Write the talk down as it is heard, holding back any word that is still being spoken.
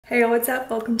Hey, what's up?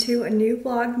 Welcome to a new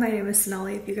vlog. My name is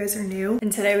Sonali if you guys are new.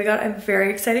 And today we got a very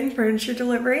exciting furniture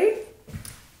delivery.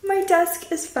 My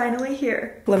desk is finally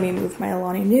here. Let me move my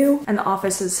Alani new. And the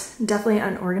office is definitely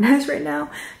unorganized right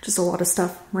now. Just a lot of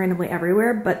stuff randomly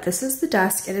everywhere. But this is the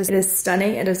desk. It is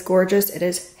stunning. It is gorgeous. It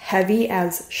is heavy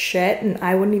as shit. And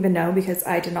I wouldn't even know because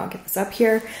I did not get this up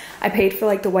here. I paid for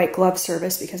like the white glove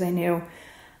service because I knew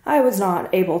I was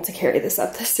not able to carry this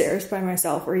up the stairs by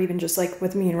myself, or even just like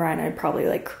with me and Ryan, I'd probably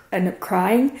like end up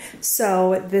crying.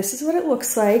 So this is what it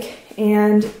looks like.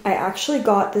 And I actually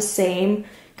got the same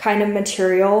kind of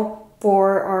material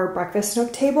for our breakfast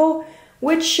nook table,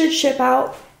 which should ship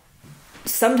out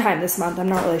sometime this month. I'm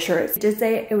not really sure. It did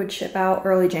say it would ship out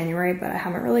early January, but I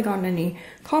haven't really gotten any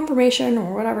confirmation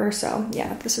or whatever. So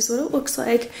yeah, this is what it looks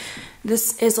like.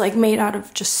 This is like made out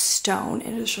of just stone.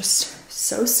 It is just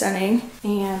so stunning.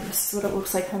 And this is what it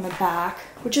looks like from the back,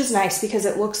 which is nice because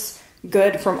it looks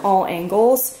good from all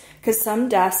angles. Because some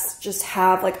desks just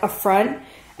have like a front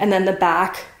and then the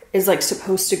back is like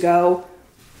supposed to go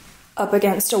up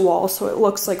against a wall, so it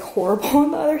looks like horrible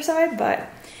on the other side, but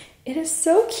it is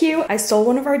so cute. I stole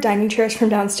one of our dining chairs from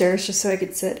downstairs just so I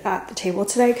could sit at the table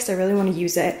today because I really want to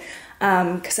use it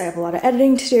because I have a lot of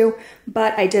editing to do.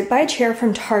 But I did buy a chair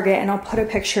from Target, and I'll put a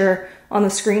picture on the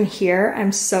screen here.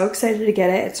 I'm so excited to get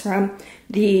it. It's from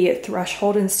the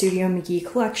Threshold and Studio McGee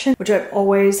collection, which I've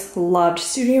always loved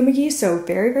Studio McGee, so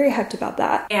very, very hyped about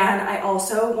that. And I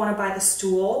also want to buy the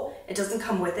stool. It doesn't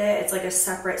come with it. It's like a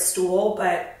separate stool,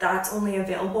 but that's only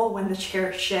available when the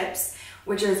chair ships,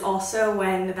 which is also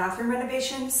when the bathroom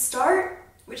renovations start,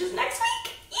 which is next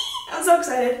week. I'm so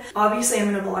excited. Obviously,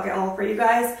 I'm gonna vlog it all for you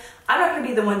guys. I'm not gonna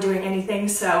be the one doing anything,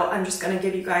 so I'm just gonna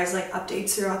give you guys like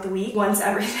updates throughout the week. Once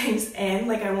everything's in,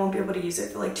 like I won't be able to use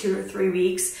it for like 2 or 3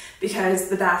 weeks because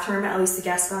the bathroom, at least the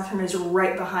guest bathroom, is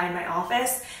right behind my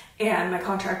office. And my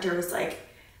contractor was like,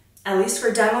 at least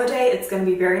for demo day, it's gonna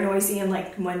be very noisy, and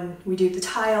like when we do the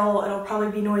tile, it'll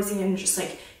probably be noisy, and just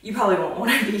like, you probably won't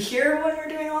wanna be here when we're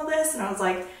doing all this. And I was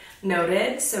like,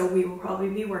 noted. So we will probably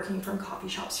be working from coffee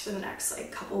shops for the next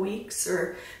like couple weeks,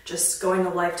 or just going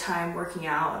to Lifetime, working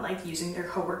out, and like using their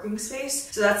co-working space.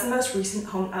 So that's the most recent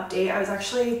home update. I was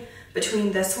actually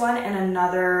between this one and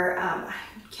another, I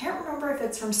can't remember if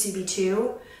it's from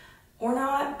CB2 or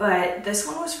not, but this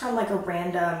one was from like a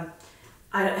random,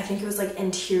 I think it was like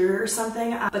Interior or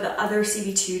something. But the other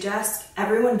CB2 desk,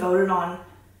 everyone voted on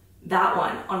that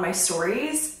one on my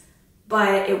stories,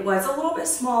 but it was a little bit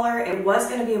smaller. It was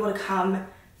gonna be able to come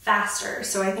faster.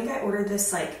 So I think I ordered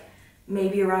this like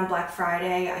maybe around Black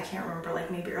Friday. I can't remember, like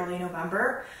maybe early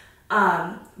November.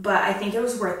 But I think it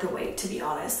was worth the wait, to be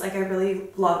honest. Like I really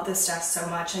love this desk so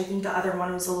much. I think the other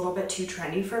one was a little bit too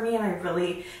trendy for me, and I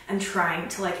really am trying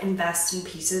to like invest in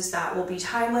pieces that will be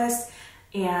timeless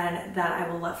and that I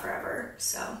will love forever.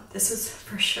 So this was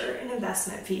for sure an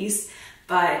investment piece.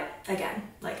 But again,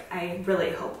 like I really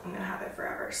hope I'm gonna have it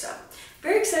forever. So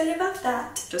very excited about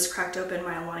that. Just cracked open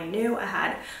my Alani new. I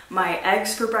had my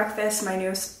eggs for breakfast, my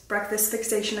newest breakfast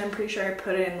fixation. I'm pretty sure I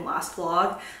put it in the last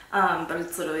vlog, but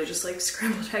it's literally just like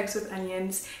scrambled eggs with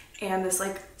onions and this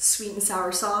like sweet and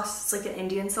sour sauce. It's like an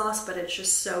Indian sauce, but it's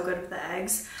just so good with the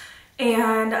eggs.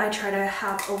 And I try to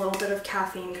have a little bit of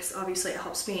caffeine because obviously it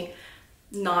helps me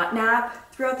not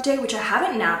nap throughout the day, which I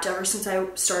haven't napped ever since I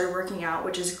started working out,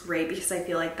 which is great because I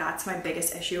feel like that's my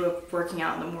biggest issue of working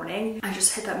out in the morning. I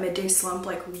just hit that midday slump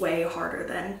like way harder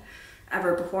than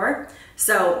ever before.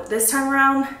 So this time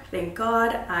around, thank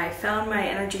God, I found my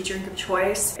energy drink of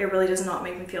choice. It really does not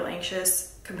make me feel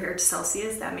anxious compared to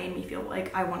Celsius. That made me feel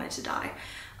like I wanted to die.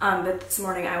 But this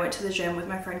morning I went to the gym with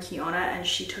my friend Kiona, and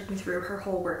she took me through her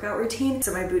whole workout routine.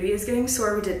 So my booty is getting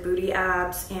sore. We did booty,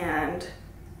 abs, and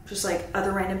just like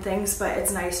other random things, but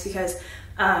it's nice because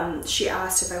she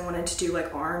asked if I wanted to do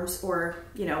like arms or,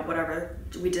 you know, whatever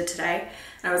we did today.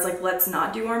 And I was like, let's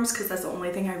not do arms because that's the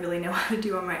only thing I really know how to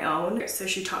do on my own. So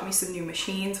she taught me some new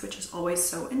machines, which is always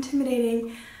so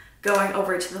intimidating. Going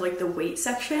over to the weight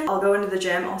section, I'll go into the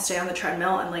gym, I'll stay on the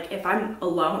treadmill, and like if I'm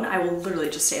alone, I will literally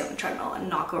just stay on the treadmill and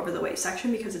not go over the weight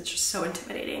section because it's just so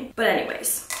intimidating. But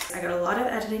anyways, I got a lot of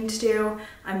editing to do.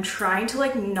 I'm trying to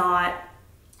like not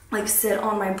like sit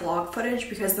on my blog footage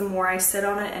because the more I sit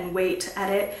on it and wait to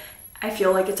edit, I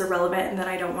feel like it's irrelevant and then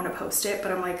I don't want to post it.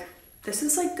 But I'm like, this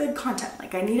is like good content.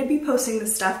 Like I need to be posting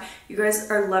this stuff. You guys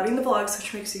are loving the vlogs,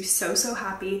 which makes me so, so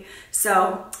happy.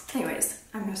 So anyways,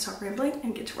 I'm gonna stop rambling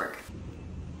and get to work.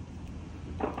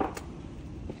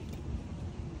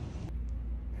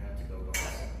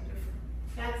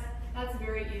 That's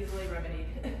very easily remedied.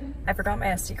 I forgot my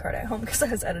SD card at home because I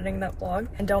was editing that vlog.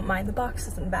 And don't mind the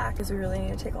boxes in the back because we really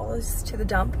need to take all this to the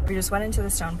dump. We just went into the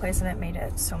stone place and it made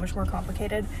it so much more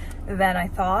complicated than I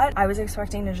thought. I was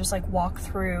expecting to just like walk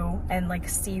through and like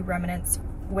see remnants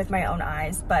with my own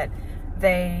eyes, but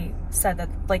they said that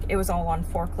like it was all on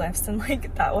forklifts and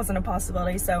like that wasn't a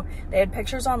possibility. So they had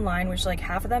pictures online, which like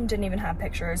half of them didn't even have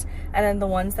pictures, and then the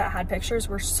ones that had pictures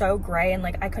were so gray and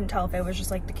like I couldn't tell if it was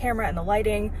just like the camera and the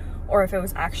lighting or if it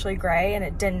was actually gray, and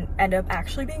it didn't end up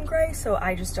actually being gray, so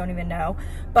I just don't even know.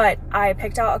 But I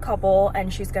picked out a couple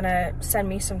and she's gonna send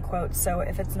me some quotes, so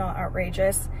if it's not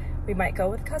outrageous, we might go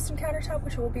with custom countertop,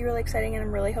 which will be really exciting, and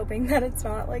I'm really hoping that it's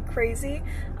not like crazy.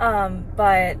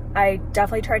 But I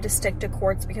definitely tried to stick to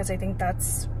quartz because I think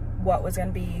that's what was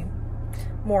gonna be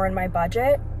more in my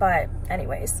budget. But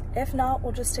anyways, if not,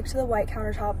 we'll just stick to the white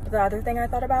countertop. The other thing I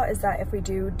thought about is that if we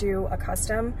do a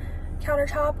custom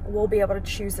countertop, we'll be able to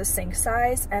choose the sink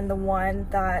size, and the one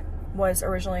that was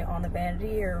originally on the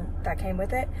vanity or that came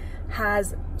with it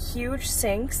has huge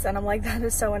sinks, and I'm like, that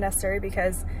is so unnecessary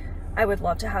because I would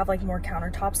love to have like more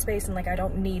countertop space, and like I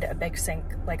don't need a big sink.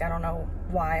 Like I don't know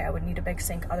why I would need a big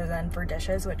sink other than for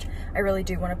dishes, which I really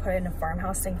do want to put in a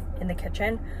farmhouse sink in the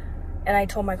kitchen. And I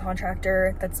told my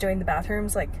contractor that's doing the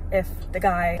bathrooms, like if the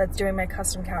guy that's doing my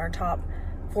custom countertop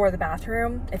for the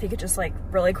bathroom, if he could just like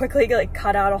really quickly like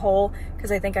cut out a hole,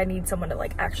 because I think I need someone to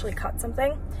like actually cut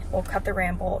something. We'll cut the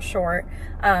ramble short,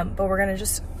 but we're gonna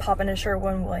just pop into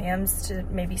Sherwin-Williams to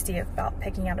maybe see about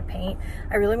picking out a paint.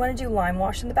 I really want to do lime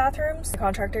wash in the bathrooms. The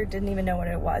contractor didn't even know what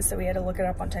it was, so we had to look it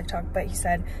up on TikTok, but he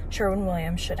said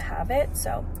Sherwin-Williams should have it,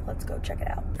 so let's go check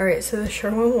it out. All right, so the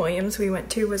Sherwin-Williams we went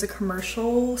to was a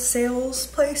commercial sales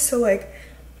place, so like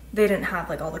they didn't have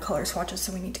like all the color swatches,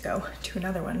 so we need to go to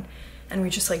another one. And we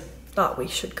just like thought we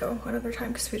should go another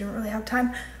time because we didn't really have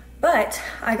time. But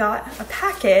I got a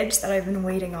package that I've been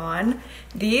waiting on.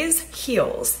 These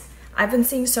heels. I've been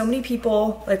seeing so many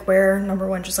people like wear, number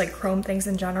one, just like chrome things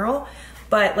in general,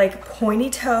 but like pointy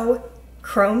toe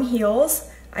chrome heels.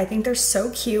 I think they're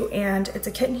so cute, and it's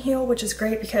a kitten heel, which is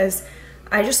great because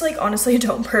I just like honestly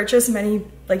don't purchase many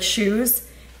like shoes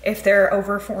if they're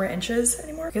over 4 inches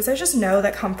anymore, because I just know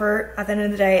that comfort at the end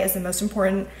of the day is the most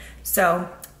important. So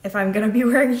if I'm gonna be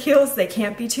wearing heels, they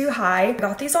can't be too high. I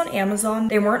got these on Amazon.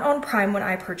 They weren't on Prime when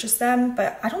I purchased them,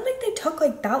 but I don't think they took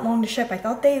like that long to ship. I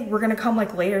thought they were gonna come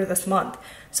like later this month.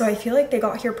 So I feel like they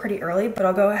got here pretty early, but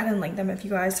I'll go ahead and link them if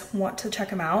you guys want to check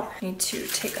them out. I need to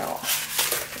take out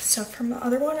stuff from the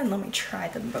other one and let me try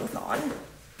them both on.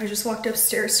 I just walked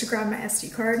upstairs to grab my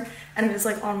SD card, and it was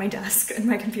like on my desk in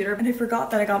my computer, and I forgot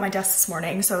that I got my desk this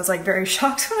morning, so I was like very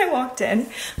shocked when I walked in,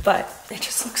 but it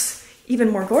just looks even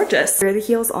more gorgeous. Wear the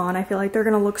heels on. I feel like they're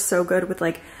gonna look so good with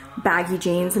like baggy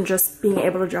jeans and just being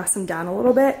able to dress them down a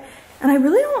little bit. And I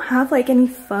really don't have like any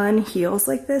fun heels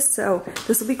like this, so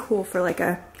this will be cool for like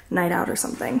a night out or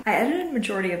something. I edited a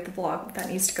majority of the vlog that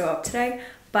needs to go up today,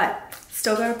 but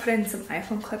still gotta put in some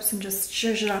iPhone clips and just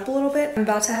zhuzh it up a little bit. I'm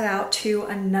about to head out to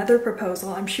another proposal.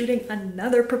 I'm shooting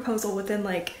another proposal within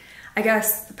like, I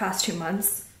guess the past 2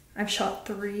 months. I've shot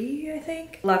 3, I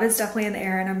think. Love is definitely in the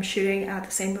air, and I'm shooting at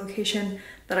the same location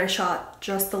that I shot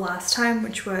just the last time,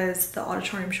 which was the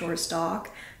Auditorium Shores dock.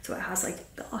 So it has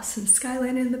like the awesome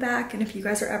skyline in the back. And if you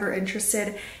guys are ever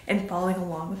interested in following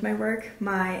along with my work,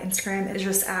 my Instagram is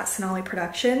just at Sonali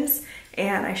Productions,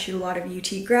 and I shoot a lot of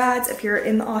UT grads. If you're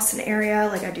in the Austin area,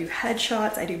 like I do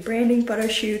headshots, I do branding, photo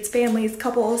shoots, families,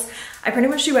 couples. I pretty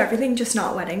much do everything, just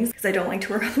not weddings, because I don't like to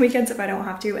work on the weekends if I don't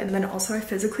have to. And then also I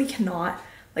physically cannot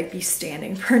like be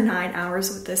standing for 9 hours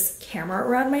with this camera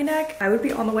around my neck. I would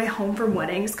be on the way home from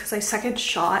weddings because I second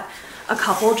shot a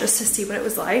couple just to see what it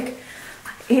was like,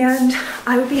 and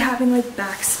I would be having like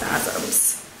back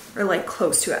spasms, or like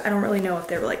close to it. I don't really know if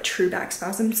they were like true back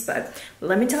spasms, but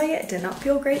let me tell you, it did not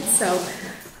feel great. So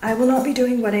I will not be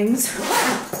doing weddings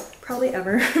probably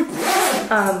ever.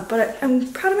 But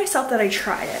I'm proud of myself that I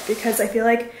tried it, because I feel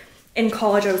like in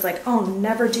college I was like, oh,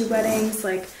 never do weddings,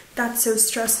 like that's so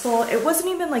stressful. It wasn't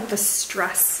even like the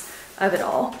stress of it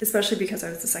all, especially because I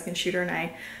was the second shooter and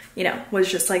I, you know, was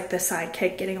just like the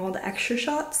sidekick getting all the extra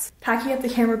shots. Packing up the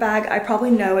camera bag, I probably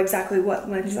know exactly what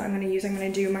lens I'm gonna use. I'm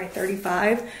gonna do my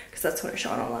 35 because that's what I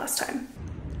shot on last time.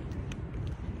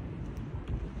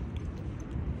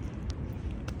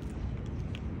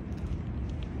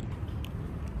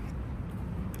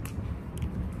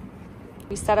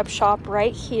 We set up shop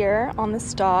right here on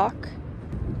this dock.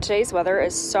 Today's weather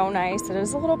is so nice. It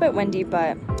is a little bit windy,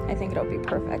 but I think it'll be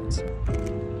perfect.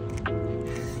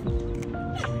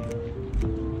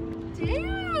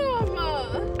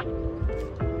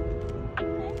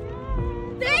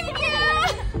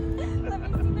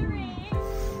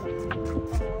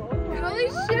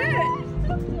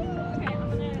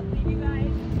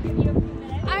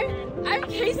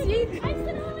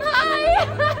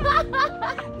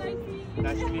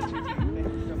 Nice to meet you too. Thank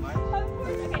you so much. Of course.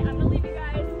 Okay, I'm gonna leave you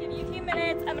guys. Give you a few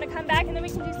minutes. I'm gonna come back and then we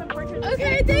can do some portraits.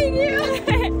 Okay, thank you.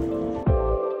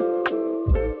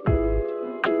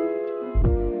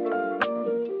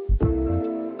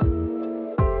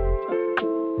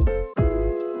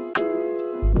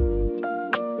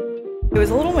 It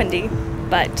was a little windy,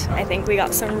 but I think we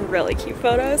got some really cute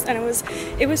photos and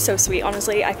it was so sweet.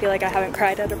 Honestly, I feel like I haven't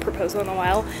cried at a proposal in a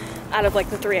while out of like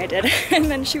the 3 I did. And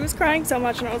then she was crying so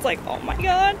much and I was like, oh my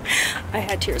God. I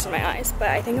had tears in my eyes, but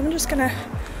I think I'm just gonna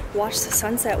watch the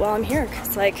sunset while I'm here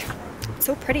because like it's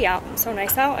so pretty out and so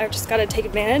nice out. I've just gotta take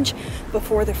advantage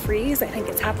before the freeze. I think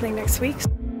it's happening next week.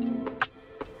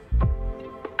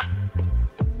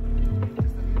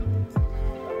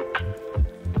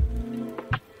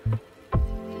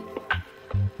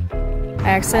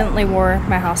 I accidentally wore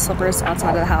my house slippers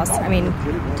outside of the house. I mean,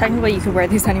 technically you could wear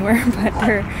these anywhere, but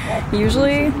they're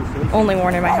usually only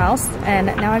worn in my house. And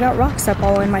now I got rocks up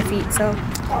all in my feet, so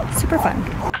super fun.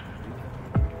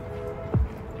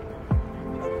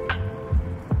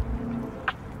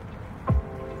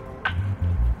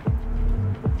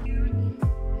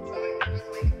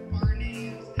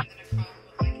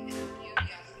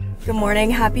 Good morning,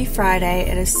 happy Friday.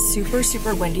 It is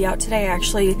super windy out today. I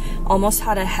actually almost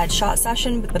had a headshot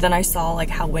session, but then I saw like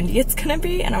how windy it's gonna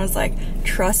be and I was like,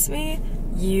 trust me,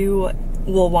 you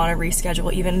will want to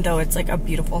reschedule even though it's like a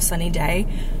beautiful sunny day.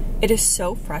 It is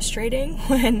so frustrating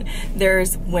when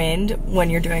there's wind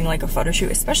when you're doing like a photo shoot,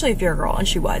 especially if you're a girl, and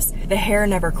she was. The hair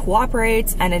never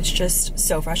cooperates and it's just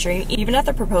so frustrating. Even at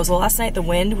the proposal last night, the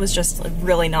wind was just like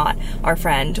really not our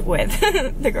friend with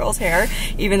the girl's hair,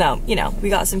 even though, you know, we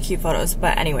got some cute photos.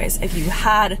 But anyways, if you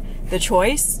had the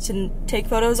choice to take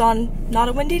photos on not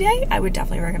a windy day, I would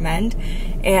definitely recommend.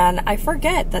 And I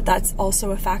forget that that's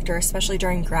also a factor, especially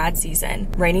during grad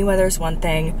season. Rainy weather is one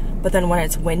thing, but then when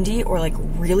it's windy or like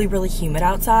really humid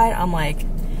outside, I'm like,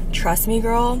 trust me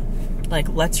girl, like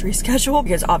let's reschedule,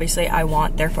 because obviously I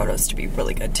want their photos to be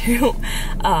really good too.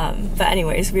 But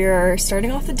anyways, we are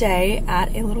starting off the day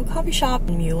at a little coffee shop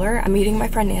in Mueller. I'm meeting my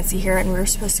friend Nancy here and we were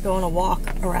supposed to go on a walk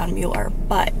around Mueller,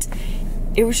 but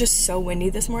it was just so windy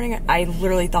this morning. I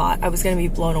literally thought I was gonna be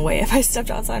blown away if I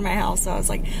stepped outside my house. So I was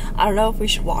like, I don't know if we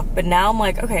should walk. But now I'm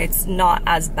like, okay, it's not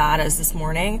as bad as this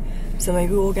morning. So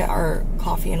maybe we'll get our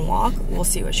coffee and walk. We'll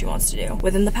see what she wants to do.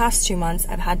 Within the past 2 months,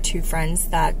 I've had 2 friends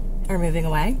that are moving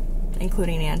away,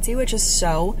 including Nancy, which is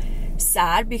so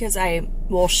sad because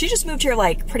she just moved here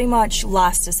like pretty much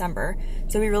last December.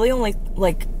 So we really only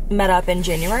like met up in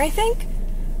January, I think.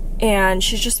 And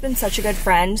she's just been such a good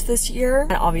friend this year.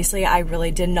 And obviously I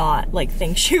really did not like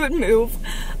think she would move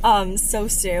so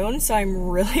soon. So I'm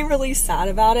really sad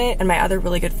about it. And my other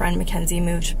really good friend, Mackenzie,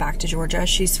 moved back to Georgia.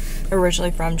 She's originally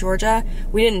from Georgia.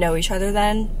 We didn't know each other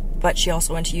then, but she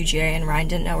also went to UGA and Ryan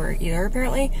didn't know her either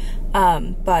apparently.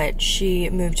 But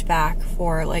she moved back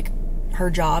for like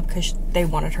her job because they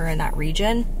wanted her in that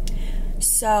region.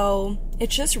 So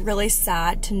it's just really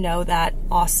sad to know that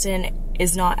Austin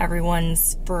is not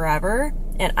everyone's forever,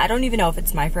 and I don't even know if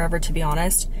it's my forever, to be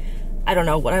honest. I don't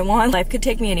know what I want. Life could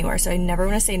take me anywhere, so I never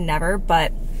want to say never,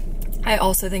 but I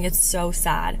also think it's so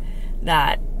sad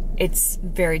that it's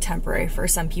very temporary for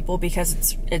some people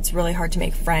because it's really hard to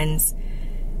make friends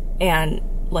and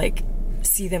like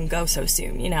see them go so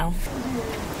soon, you know?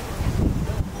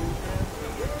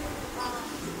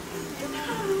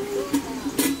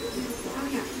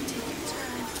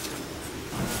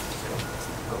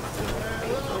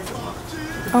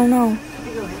 Oh no.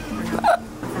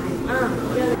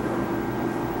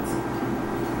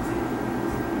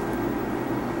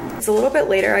 It's a little bit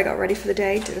later. I got ready for the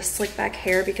day, did a slick back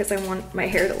hair because I want my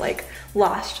hair to like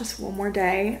last just one more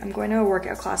day. I'm going to a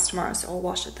workout class tomorrow, so I'll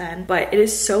wash it then. But it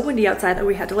is so windy outside that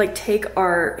we had to like take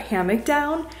our hammock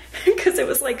down because it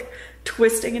was like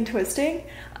twisting and twisting.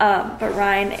 But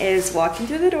Ryan is walking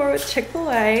through the door with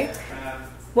Chick-fil-A.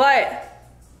 What?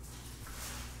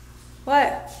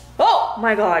 What? Oh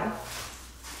my God.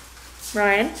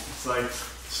 Ryan? It's like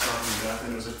starving to death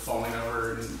and it was like falling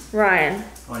over and Ryan.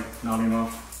 like nodding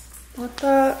off. What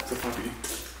the? It's a puppy.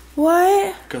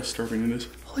 What? Look how starving it is.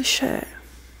 Holy shit.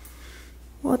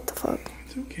 What the fuck?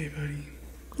 It's okay, buddy.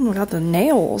 Oh my God, the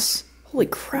nails. Holy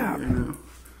crap. I know.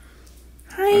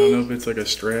 Hi. I don't know if it's like a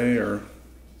stray or...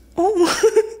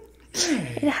 Oh.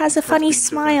 It has a funny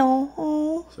smile.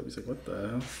 Oh. Sophie's like, what the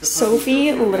hell?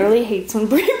 Sophie literally hates when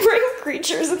we bring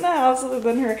creatures in the house other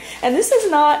than her. And this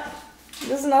is not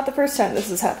the first time this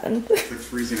has happened. It's like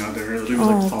freezing out there. It was Oh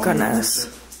like falling goodness.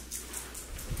 over.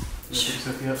 She pick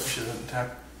Sophie up so she doesn't attack.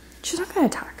 She's not gonna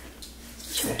attack.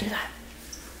 She won't do that.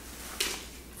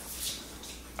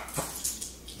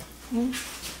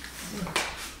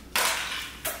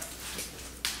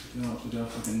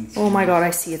 Oh my god,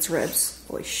 I see its ribs.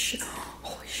 Holy shit.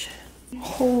 Holy shit.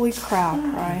 Holy crap,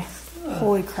 right?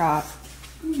 Holy crap.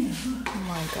 Oh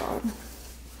my god.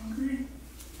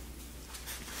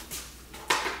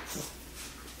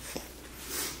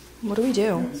 What do we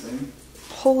do?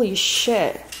 Holy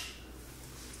shit.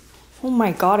 Oh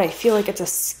my god, I feel like it's a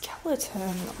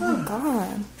skeleton. Oh my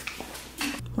god.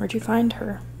 Where'd you find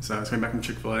her? So I was coming back from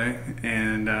Chick-fil-A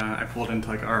and I pulled into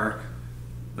like our,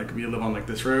 like we live on like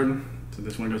this road. So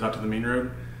this one goes out to the main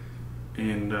road.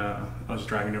 And I was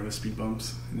driving over the speed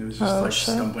bumps and it was just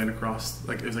stumbling across,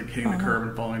 like it was like hitting the curb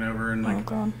and falling over and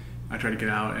like I tried to get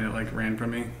out and it like ran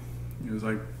from me. It was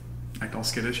like acting all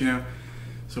skittish, you know?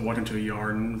 So I walked into a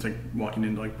yard and it was like walking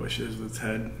into like bushes with its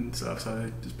head and stuff. So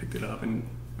I just picked it up and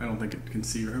I don't think it can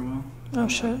see very well. Oh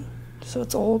shit. So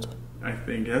it's old? I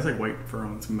think it has like white fur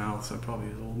on its mouth, so it probably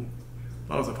is old.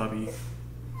 If I was a puppy.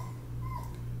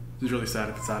 It's really sad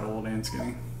if it's that old and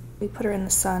skinny. We put her in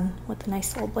the sun with a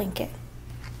nice little blanket.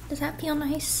 Does that feel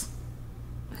nice?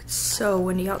 It's so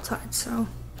windy outside, so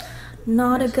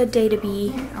not a good day to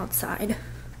be outside.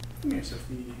 Come here,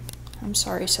 Sophie. I'm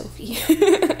sorry, Sophie.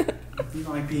 You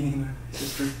like being a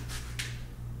sister?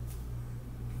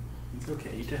 It's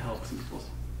okay, you can help some people.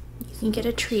 You can get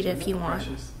a treat if you want.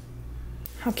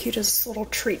 How cute is this little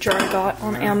treat jar I got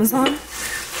on Amazon?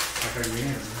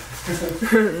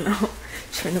 No,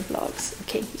 showing the vlogs.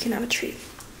 Okay, you can have a treat.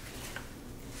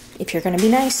 If you're gonna be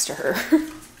nice to her.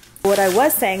 What I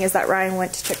was saying is that Ryan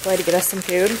went to Chick-fil-A to get us some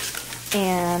food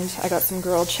and I got some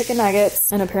grilled chicken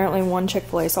nuggets and apparently one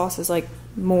Chick-fil-A sauce is like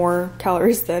more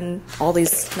calories than all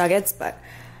these nuggets, but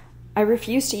I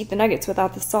refuse to eat the nuggets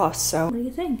without the sauce, so. What do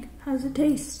you think? How does it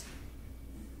taste?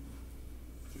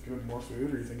 Is it good more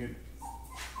food or you think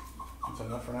it's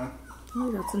enough for now?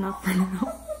 Oh, that's enough for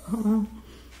now. Oh.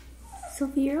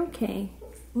 Sophie, you're okay.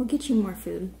 We'll get you more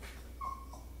food.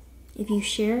 If you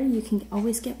share, you can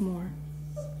always get more.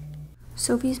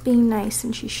 Sophie's being nice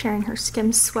and she's sharing her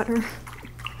Skims sweater.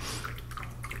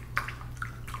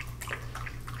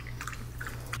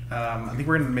 I think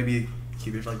we're gonna maybe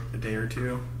keep it for like a day or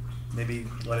two. Maybe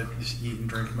let it just eat and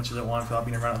drink as much as it wants without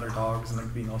being around other dogs and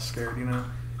like being all scared, you know?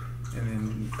 And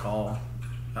then call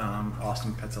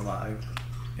Austin Pets Alive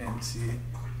and see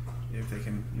if they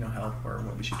can, you know, help or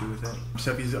what we should do with it.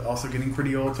 Sophie's also getting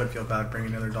pretty old, so I feel bad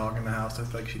bringing another dog in the house. I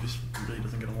feel like she just really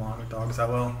doesn't get along with dogs that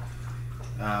well.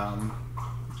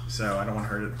 So I don't want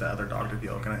her, the other dog, to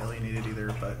feel kind of alienated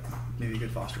either, but maybe a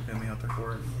good foster family out there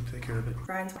for it and take care of it.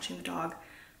 Ryan's watching the dog.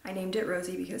 I named it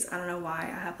Rosie because I don't know why.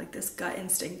 I have like this gut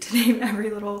instinct to name every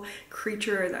little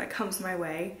creature that comes my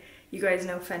way. You guys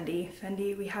know Fendi.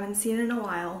 Fendi, we haven't seen in a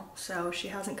while, so she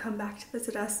hasn't come back to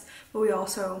visit us, but we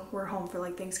also were home for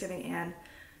like Thanksgiving and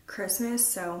Christmas,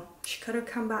 so she could have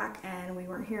come back and we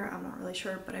weren't here. I'm not really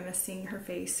sure, but I miss seeing her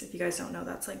face. If you guys don't know,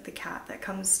 that's like the cat that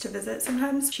comes to visit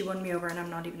sometimes. She won me over and I'm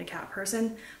not even a cat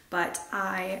person, but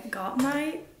I got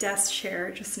my desk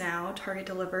chair just now, Target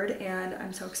delivered, and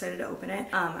I'm so excited to open it.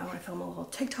 I want to film a little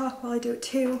TikTok while I do it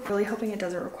too. Really hoping it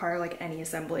doesn't require like any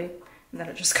assembly and that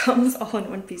it just comes all in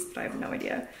one piece, but I have no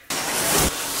idea.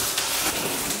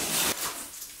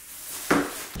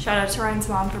 Shout out to Ryan's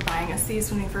mom for buying us these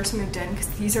when we first moved in because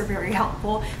these are very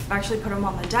helpful. I've actually put them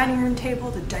on the dining room table,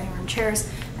 the dining room chairs,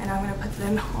 and I'm gonna put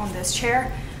them on this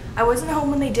chair. I wasn't home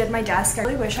when they did my desk. I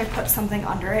really wish I put something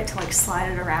under it to like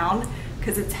slide it around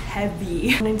because it's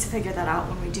heavy. I need to figure that out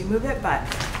when we do move it, but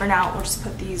for now, we'll just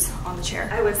put these on the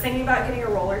chair. I was thinking about getting a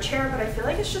roller chair, but I feel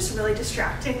like it's just really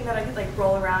distracting that I could like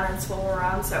roll around and swivel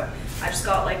around, so I just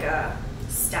got like a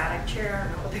static chair. I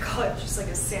don't know what they call it, just like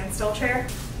a standstill chair.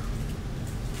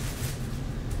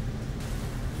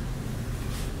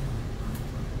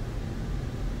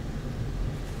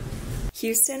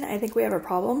 Houston, I think we have a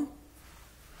problem.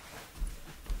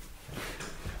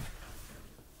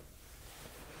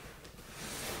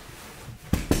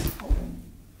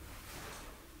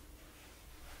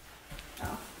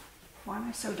 Oh, why am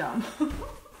I so dumb?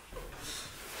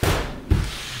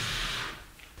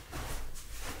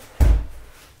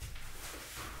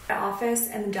 My office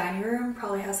and the dining room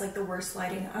probably has like the worst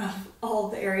lighting of all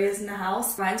the areas in the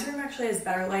house. Ryan's room actually has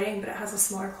better lighting, but it has a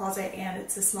smaller closet and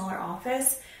it's a smaller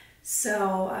office.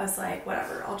 So I was like,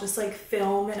 whatever, I'll just like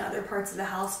film in other parts of the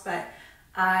house, but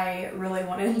I really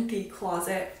wanted the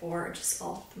closet for just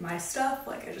all my stuff.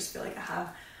 Like I just feel like I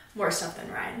have more stuff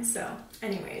than Ryan. So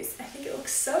anyways, I think it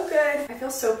looks so good. I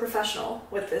feel so professional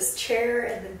with this chair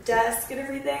and the desk and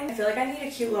everything. I feel like I need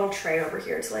a cute little tray over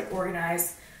here to like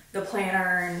organize the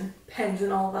planner and pens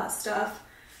and all that stuff.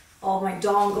 All my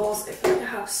dongles. I feel like I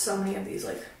have so many of these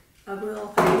like ugly little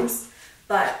things.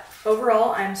 But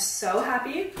overall, I'm so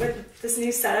happy with this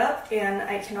new setup, and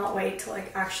I cannot wait to like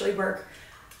actually work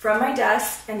from my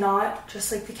desk and not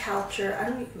just like the couch, or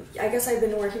I guess I've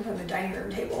been working from the dining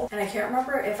room table. And I can't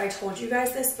remember if I told you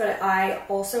guys this, but I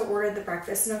also ordered the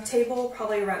breakfast nook table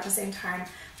probably around the same time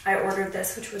I ordered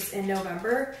this, which was in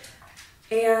November.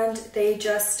 And they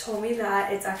just told me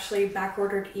that it's actually back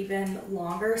ordered even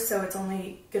longer, so it's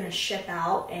only gonna ship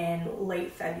out in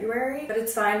late February. But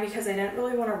it's fine because I didn't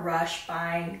really want to rush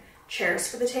buying chairs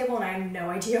for the table, and I have no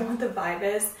idea what the vibe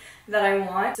is that I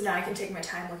want. So now I can take my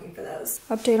time looking for those.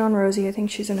 Update on Rosie, I think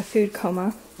she's in a food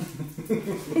coma.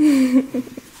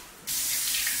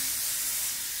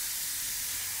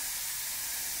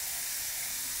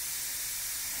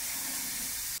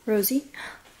 Rosie,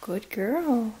 good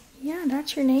girl. Yeah,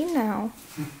 that's your name now.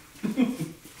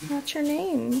 That's your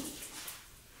name.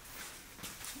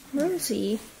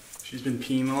 Rosie. She's been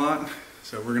peeing a lot,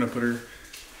 so we're gonna put her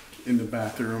in the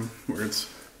bathroom where it's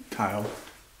tiled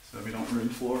so we don't ruin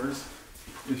floors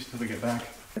until we get back.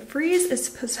 The freeze is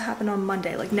supposed to happen on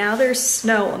Monday. Like, now there's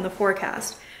snow on the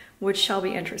forecast, which shall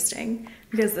be interesting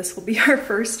because this will be our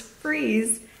first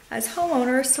freeze as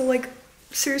homeowners. So like,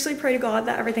 seriously pray to God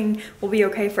that everything will be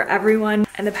okay for everyone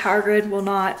and the power grid will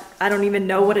not, I don't even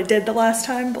know what it did the last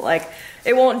time, but like,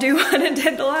 it won't do what it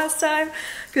did the last time,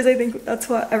 because I think that's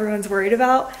what everyone's worried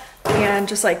about. And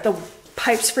just like the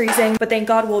pipes freezing, but thank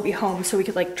God we'll be home so we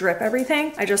could like drip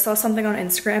everything. I just saw something on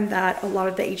Instagram that a lot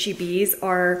of the HEBs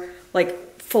are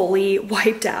like fully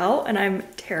wiped out, and I'm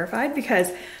terrified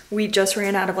because we just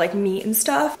ran out of like meat and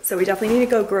stuff. So we definitely need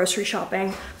to go grocery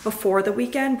shopping before the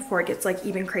weekend, before it gets like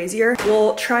even crazier.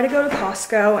 We'll try to go to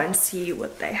Costco and see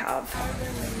what they have.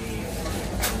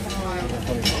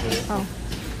 Oh,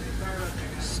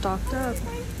 stocked up.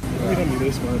 We don't need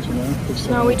this much, you know?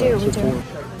 No, we do, we do.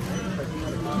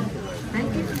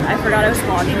 I forgot I was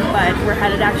vlogging, but we're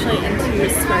headed actually into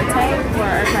Spote for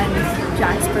our friend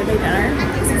Jack's birthday dinner.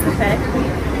 This is the fit.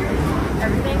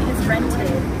 Everything is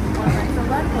rented on the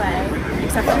runway,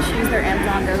 except for the shoes. They're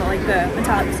Amazon. They're like the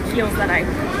metallic heels that I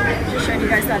just showed you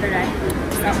guys the other day.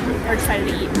 So we're excited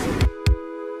to eat.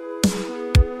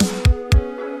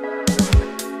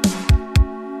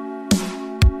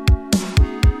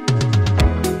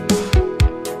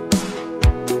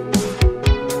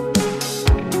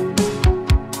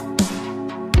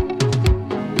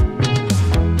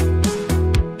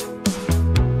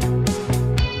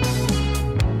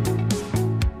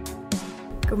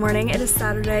 Morning. It is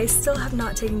Saturday. Still have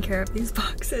not taken care of these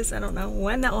boxes. I don't know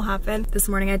when that will happen. This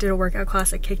morning I did a workout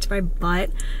class. I kicked my butt,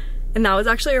 and that was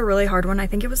actually a really hard one. I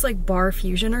think it was like bar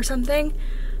fusion or something.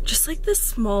 Just like the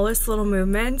smallest little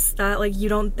movements that like you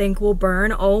don't think will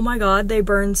burn. Oh my God, they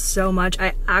burn so much.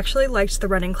 I actually liked the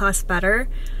running class better.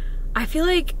 I feel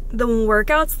like the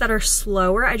workouts that are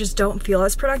slower, I just don't feel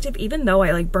as productive, even though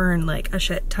I like burn like a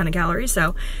shit ton of calories.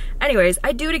 So anyways,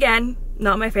 I do it again.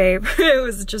 Not my fave. It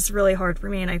was just really hard for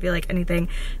me, and I feel like anything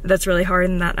that's really hard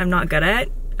and that I'm not good at,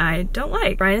 I don't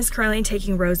like. Brian is currently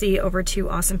taking Rosie over to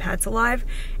Awesome Pets Alive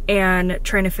and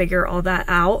trying to figure all that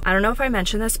out. I don't know if I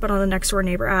mentioned this, but on the Next Door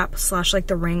Neighbor app / like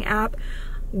the Ring app,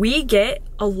 we get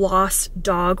a lost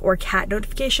dog or cat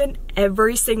notification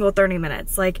every single 30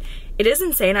 minutes. Like, it is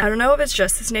insane. I don't know if it's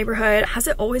just this neighborhood. Has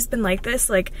it always been like this?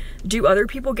 Like, do other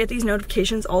people get these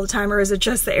notifications all the time, or is it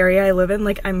just the area I live in?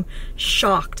 Like, I'm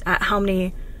shocked at how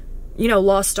many, you know,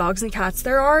 lost dogs and cats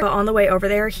there are. But on the way over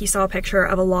there, he saw a picture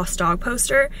of a lost dog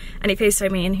poster, and he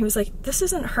FaceTimed me and he was like, "This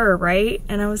isn't her, right?"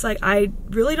 And I was like, "I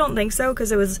really don't think so,"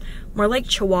 because it was more like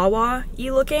Chihuahua-y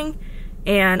looking.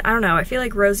 And I don't know, I feel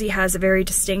like Rosie has a very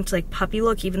distinct like puppy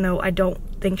look, even though I don't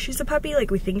think she's a puppy.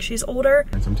 Like, we think she's older.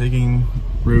 So I'm taking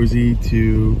Rosie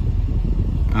to,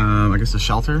 I guess a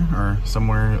shelter or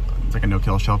somewhere. It's like a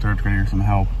no-kill shelter to get her some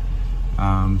help,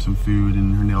 some food,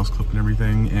 and her nails clipped and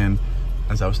everything. And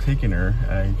as I was taking her,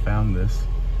 I found this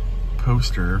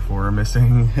poster for a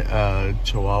missing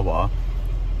Chihuahua.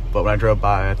 But when I drove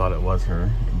by, I thought it was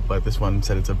her. But this one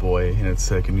said it's a boy and it's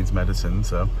sick and needs medicine,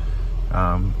 so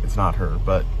it's not her,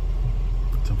 but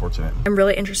it's unfortunate. I'm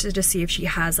really interested to see if she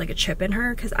has like a chip in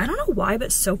her, because I don't know why,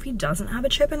 but Sophie doesn't have a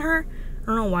chip in her. I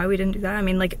don't know why we didn't do that. I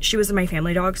mean, like, she was my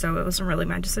family dog, so it wasn't really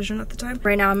my decision at the time.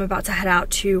 Right now I'm about to head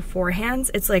out to Four Hands.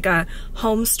 It's like a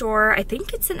home store. I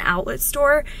think it's an outlet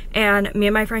store, and me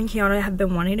and my friend Kiana have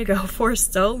been wanting to go for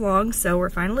so long, so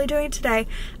we're finally doing it today.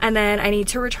 And then I need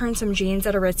to return some jeans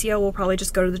at Aritzia. We'll probably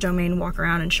just go to the Domain, walk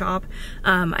around and shop.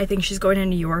 I think she's going to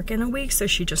New York in a week, so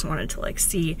she just wanted to like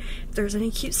see if there's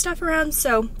any cute stuff around,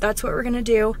 so that's what we're gonna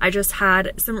do. I just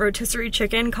had some rotisserie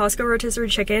chicken. Costco rotisserie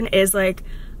chicken is like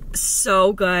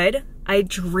so good. I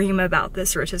dream about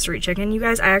this rotisserie chicken, you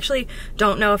guys. I actually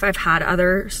don't know if I've had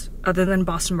others other than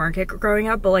Boston Market growing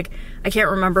up, but like I can't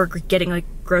remember getting like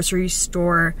grocery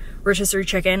store rotisserie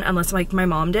chicken unless like my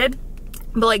mom did.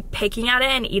 But like picking at it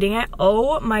and eating it,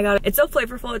 oh my god, it's so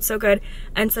flavorful, it's so good,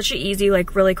 and such an easy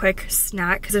like really quick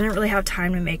snack because I didn't really have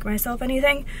time to make myself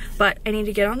anything. But I need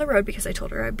to get on the road because I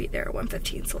told her I'd be there at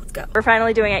 1:15, so let's go. We're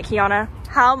finally doing it, Kiana.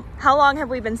 How long have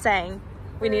we been saying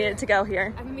we needed to go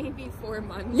here? Maybe 4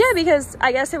 months. Yeah, because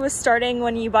I guess it was starting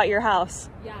when you bought your house.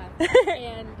 Yeah,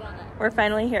 and we're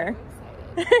finally here.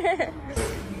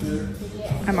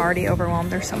 I'm already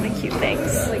overwhelmed. There's so many cute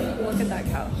things. like, look at that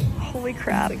couch. Holy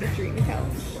crap. It's like a dream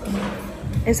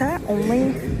couch. Is that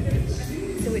only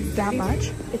So it's that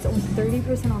much? It's only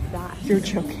 30% off that. You're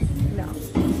joking. No.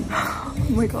 Oh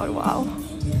my god, wow.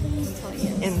 I'm telling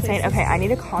you. Insane. Okay, I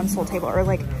need a console table or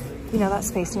like, you know that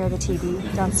space near the TV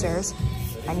downstairs?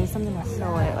 I need something to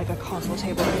fill it, like a console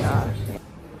table like that.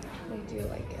 I do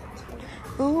like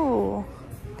it. Ooh,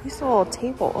 these little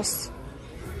tables.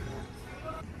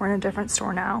 We're in a different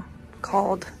store now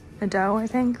called Ado, I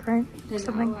think, right? Or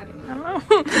something. I don't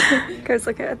know. Guys,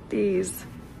 look at these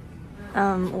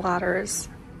ladders.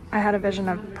 I had a vision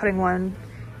of putting one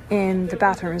in the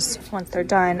bathrooms once they're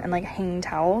done and like hanging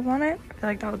towels on it. I feel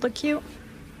like that would look cute.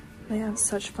 They have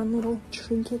such fun little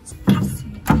trinkets.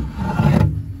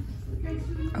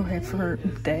 Okay, for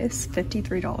this,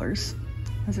 $53.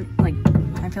 Is it like,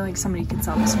 I feel like somebody could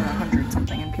sell this for 100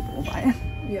 something and people will buy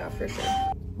it. Yeah, for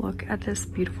sure. Look at this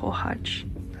beautiful hutch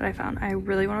that I found. I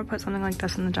really want to put something like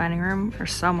this in the dining room or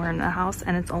somewhere in the house,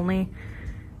 and it's only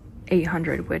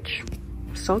 $800, which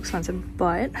is so expensive.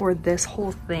 But for this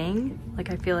whole thing,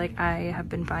 like I feel like I have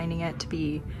been finding it to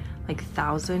be like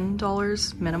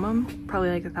 $1,000 minimum, probably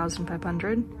like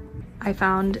 $1,500. I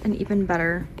found an even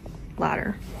better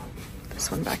ladder. This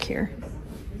one back here.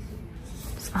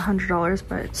 It's $100,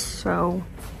 but it's so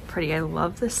pretty. I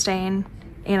love the stain.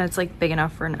 And it's like big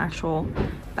enough for an actual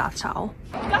bath towel.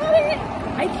 Got it!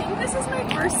 I think this is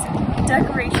my first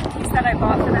decoration piece that I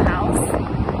bought for the house.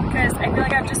 Because I feel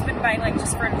like I've just been buying like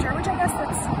just furniture, which I guess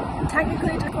that's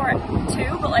technically decor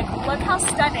too, but like look how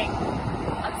stunning.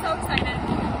 I'm so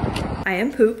excited. I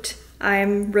am pooped.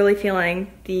 I'm really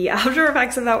feeling the after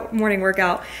effects of that morning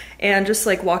workout and just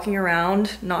like walking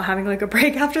around, not having like a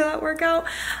break after that workout.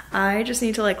 I just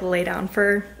need to like lay down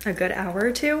for a good hour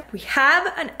or two. We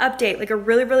have an update, like a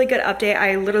really, really good update.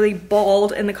 I literally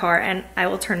bawled in the car and I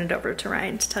will turn it over to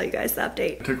Ryan to tell you guys the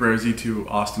update. I took Rosie to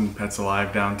Austin Pets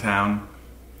Alive downtown.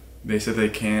 They said they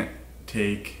can't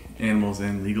take animals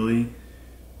in legally,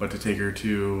 but to take her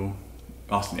to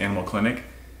Austin Animal Clinic.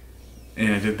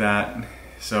 And I did that.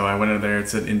 So I went in there, it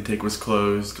said intake was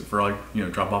closed for like, you know,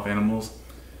 drop off animals.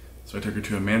 So I took her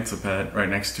to a Mansa Pet right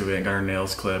next to it and got her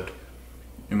nails clipped.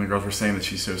 And the girls were saying that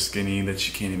she's so skinny that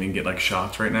she can't even get like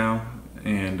shots right now.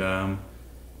 And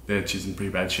that she's in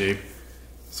pretty bad shape.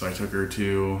 So I took her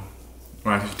to,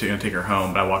 well, I was going to take her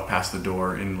home, but I walked past the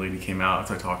door and the lady came out,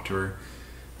 so I talked to her.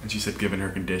 And she said given her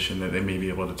condition that they may be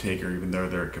able to take her even though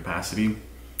they're at capacity.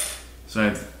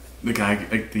 So the guy,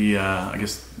 like the, I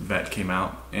guess vet came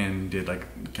out and did like,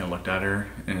 kind of looked at her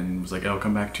and was like, oh,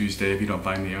 come back Tuesday if you don't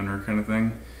find the owner kind of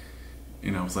thing.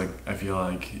 And I was like, I feel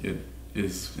like it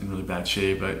is in really bad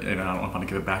shape, and I don't want to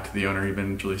give it back to the owner,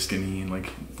 even really skinny and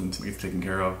like, then somebody gets taken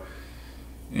care of.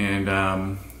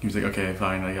 And he was like, okay,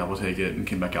 fine, like, I will take it, and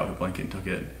came back out with a blanket and took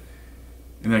it.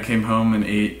 And then I came home and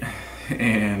ate,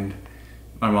 and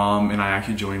my mom and I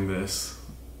actually joined this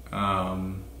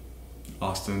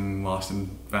Austin Lost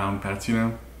and Found Pets, you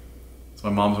know? So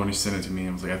my mom's the one who sent it to me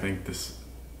and was like, I think this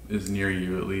is near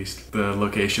you at least. The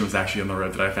location was actually on the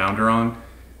road that I found her on.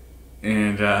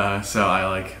 And so I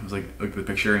was like, looked at the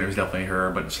picture and it was definitely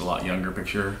her, but just a lot younger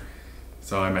picture.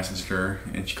 So I messaged her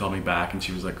and she called me back and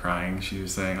she was like crying. She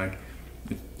was saying like,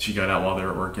 she got out while they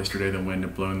were at work yesterday, the wind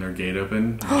had blown their gate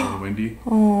open, it was really windy,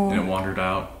 and it wandered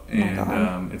out.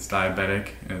 And it's diabetic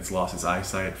and it's lost its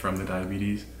eyesight from the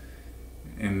diabetes.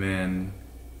 And then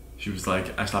she was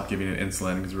like, I stopped giving it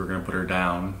insulin because we were going to put her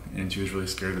down, and she was really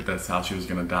scared that that's how she was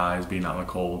going to die, is being out in the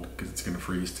cold because it's going to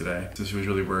freeze today. So she was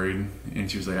really worried,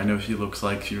 and she was like, I know she looks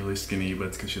like she's really skinny, but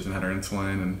it's because she hasn't had her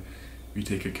insulin, and we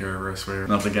take good care of her, I swear.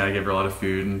 And I was like, yeah, I gave her a lot of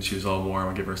food, and she was all warm.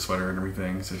 I gave her a sweater and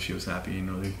everything, so she was happy and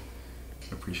really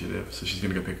appreciative. So she's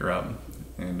going to go pick her up,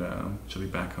 and she'll be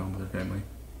back home with her family.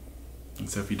 And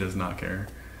Sophie does not care.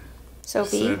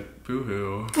 Sophie? She said,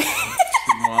 boo-hoo.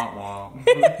 Wah, wah.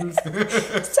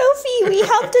 Sophie, we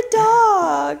helped a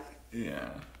dog. Yeah.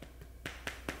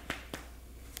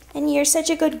 And you're such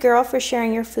a good girl for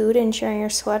sharing your food and sharing your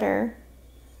sweater.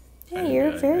 Yeah, you're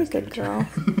a very good girl.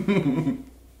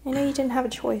 I know you didn't have a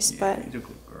choice, but you're a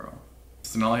good girl.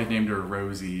 Sonali named her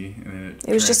Rosie, and then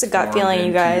it was just a gut feeling,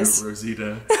 you guys.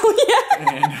 Rosita. Oh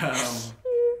yeah.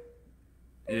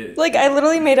 And like I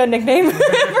literally made a nickname for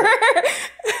her.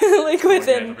 Like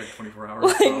within 24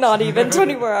 hours. Like not even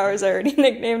 24 hours. I already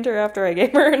nicknamed her after I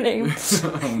gave her a name.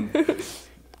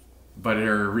 But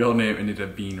her real name ended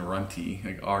up being Runtee,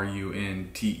 like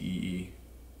Runtee.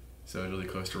 So it was really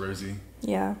close to Rosie.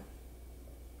 Yeah.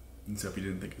 And Sophie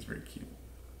didn't think it was very cute.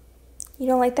 You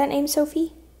don't like that name,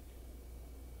 Sophie?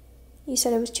 You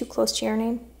said it was too close to your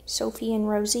name, Sophie and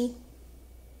Rosie.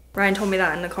 Ryan told me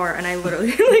that in the car and I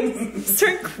literally like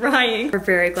started crying. We're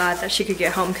very glad that she could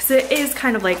get home because it is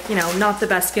kind of like, you know, not the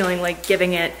best feeling like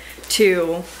giving it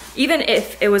to, even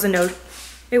if it was a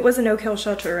no-kill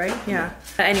shelter, right? Yeah.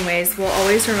 But anyways, we'll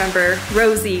always remember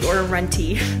Rosie or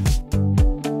Runtee.